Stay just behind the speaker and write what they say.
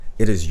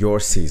It is your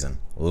season,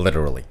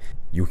 literally.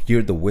 You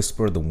hear the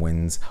whisper of the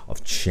winds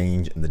of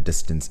change in the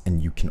distance,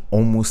 and you can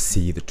almost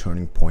see the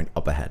turning point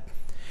up ahead.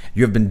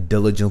 You have been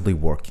diligently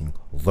working,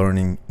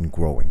 learning, and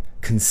growing,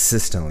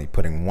 consistently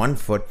putting one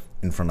foot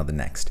in front of the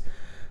next,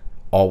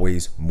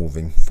 always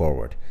moving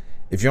forward.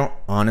 If you're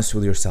honest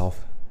with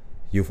yourself,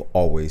 you've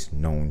always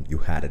known you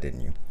had it in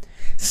you.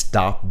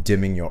 Stop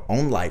dimming your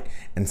own light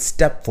and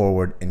step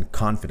forward in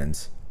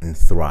confidence and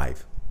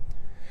thrive.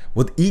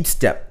 With each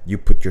step, you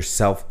put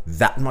yourself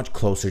that much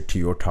closer to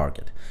your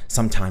target.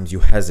 Sometimes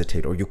you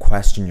hesitate or you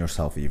question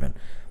yourself even.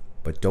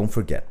 But don't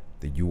forget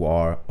that you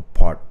are a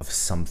part of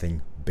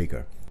something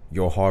bigger.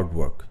 Your hard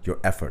work, your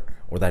effort,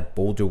 or that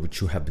boulder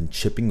which you have been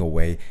chipping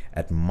away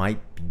at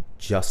might be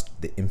just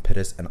the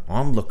impetus an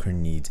onlooker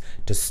needs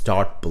to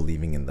start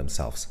believing in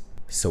themselves.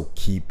 So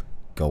keep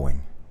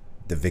going.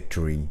 The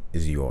victory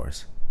is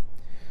yours.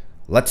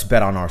 Let's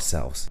bet on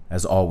ourselves.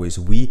 As always,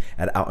 we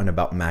at Out and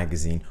About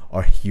Magazine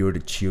are here to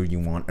cheer you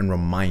on and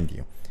remind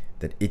you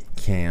that it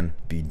can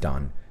be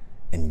done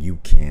and you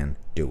can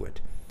do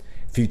it.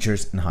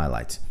 Features and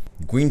highlights.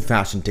 Green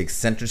fashion takes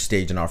center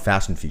stage in our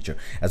fashion feature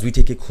as we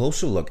take a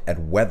closer look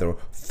at whether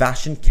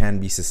fashion can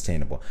be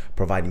sustainable,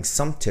 providing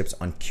some tips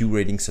on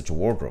curating such a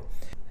wardrobe.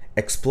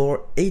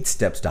 Explore 8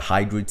 steps to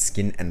hydrate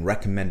skin and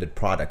recommended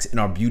products in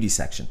our beauty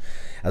section,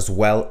 as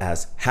well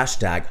as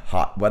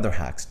 #hot weather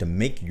hacks to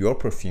make your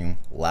perfume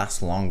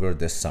last longer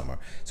this summer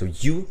so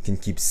you can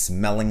keep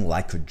smelling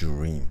like a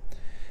dream.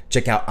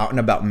 Check out and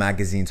About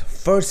Magazine's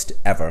first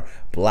ever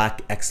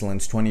Black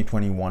Excellence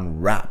 2021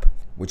 wrap,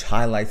 which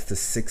highlights the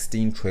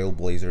 16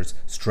 trailblazers,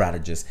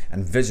 strategists,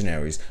 and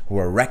visionaries who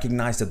were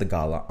recognized at the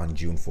gala on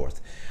June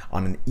 4th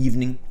on an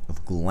evening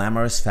of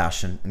glamorous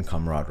fashion and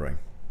camaraderie.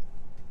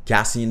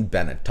 Cassian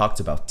Bennett talks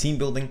about team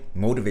building,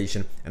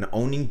 motivation, and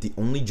owning the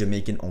only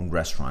Jamaican-owned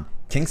restaurant,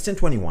 Kingston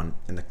 21,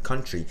 in the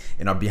country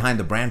in our Behind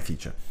the Brand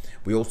feature.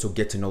 We also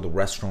get to know the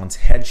restaurant's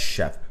head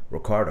chef,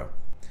 Ricardo.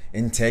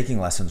 In taking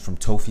lessons from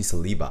Tofi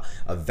Saliba,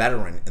 a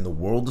veteran in the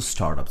world of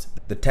startups,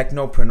 the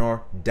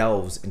technopreneur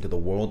delves into the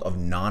world of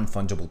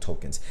non-fungible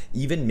tokens,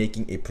 even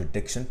making a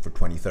prediction for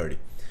 2030.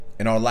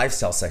 In our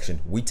lifestyle section,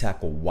 we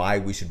tackle why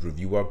we should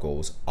review our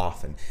goals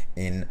often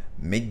in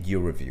mid-year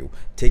review,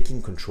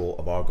 taking control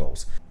of our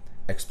goals.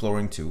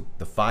 Exploring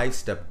the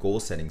 5-step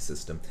goal setting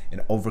system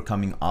and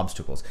overcoming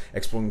obstacles,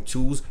 exploring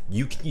tools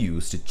you can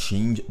use to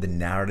change the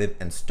narrative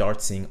and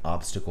start seeing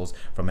obstacles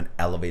from an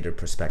elevated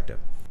perspective.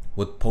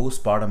 With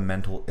postpartum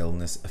mental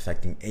illness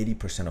affecting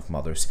 80% of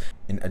mothers,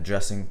 in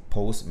addressing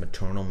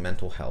post-maternal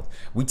mental health,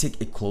 we take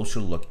a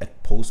closer look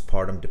at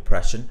postpartum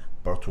depression,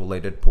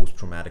 birth-related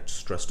post-traumatic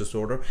stress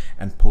disorder,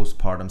 and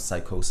postpartum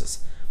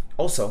psychosis.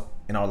 Also,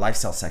 in our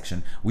lifestyle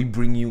section, we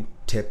bring you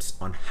tips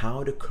on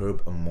how to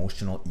curb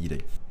emotional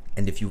eating.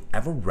 And if you've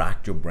ever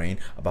racked your brain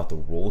about the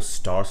role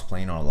stars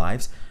play in our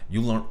lives,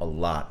 you learn a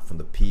lot from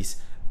the piece,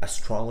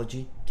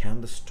 Astrology,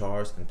 Can the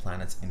Stars and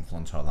Planets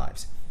Influence Our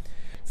Lives?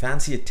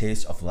 Fancy a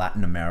taste of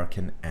Latin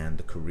American and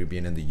the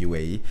Caribbean in the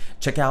UAE?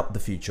 Check out the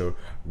feature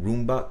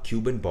Roomba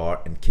Cuban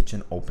Bar and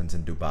Kitchen opens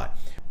in Dubai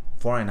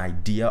for an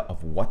idea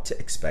of what to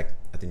expect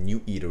at the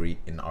new eatery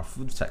in our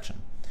food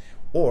section.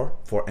 Or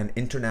for an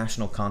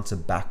international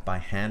concept backed by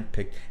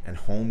hand-picked and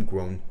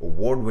homegrown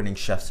award-winning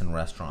chefs and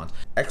restaurants,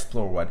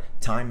 explore what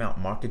Time Out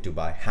Market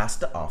Dubai has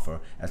to offer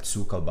at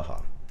Souk Al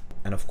Bahar.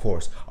 And of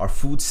course, our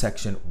food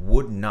section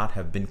would not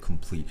have been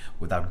complete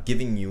without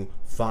giving you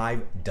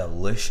 5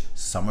 delish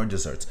summer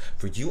desserts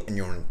for you and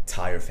your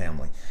entire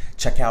family.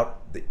 Check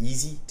out the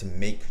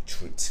easy-to-make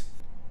treats.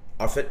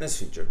 Our fitness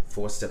feature,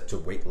 4-Step to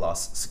Weight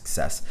Loss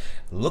Success,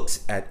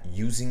 looks at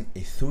using a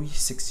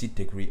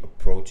 360-degree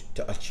approach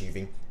to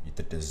achieving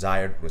the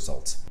desired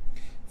results.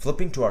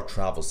 Flipping to our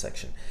travel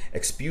section,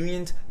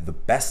 experience the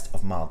best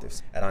of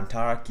Maldives at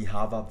Antara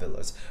Kihava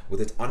Villas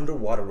with its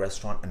underwater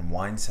restaurant and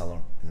wine cellar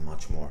and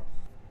much more.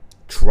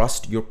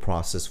 Trust Your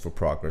Process for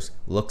Progress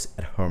looks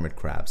at hermit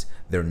crabs,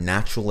 their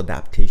natural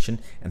adaptation,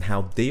 and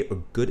how they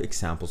are good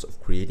examples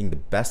of creating the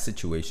best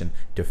situation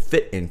to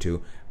fit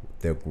into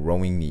their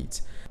growing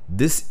needs.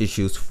 This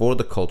issues for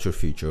the culture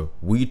feature,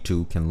 we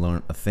too can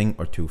learn a thing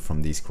or two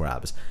from these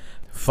crabs.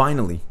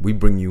 Finally, we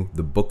bring you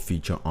the book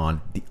feature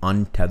on The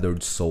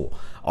Untethered Soul,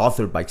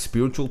 authored by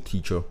spiritual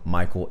teacher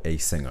Michael A.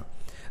 Singer.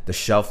 The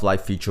shelf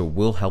life feature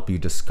will help you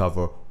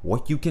discover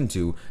what you can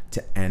do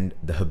to end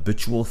the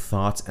habitual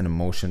thoughts and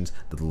emotions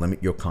that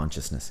limit your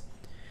consciousness.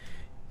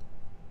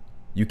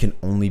 You can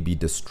only be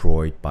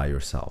destroyed by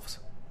yourselves.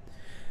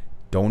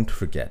 Don't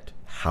forget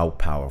how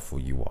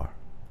powerful you are.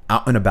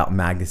 Out and About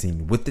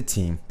Magazine with the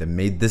team that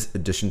made this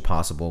edition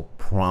possible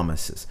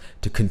promises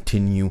to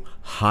continue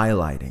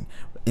highlighting,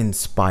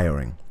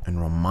 inspiring,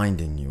 and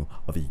reminding you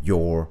of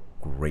your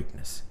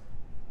greatness.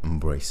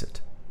 Embrace it.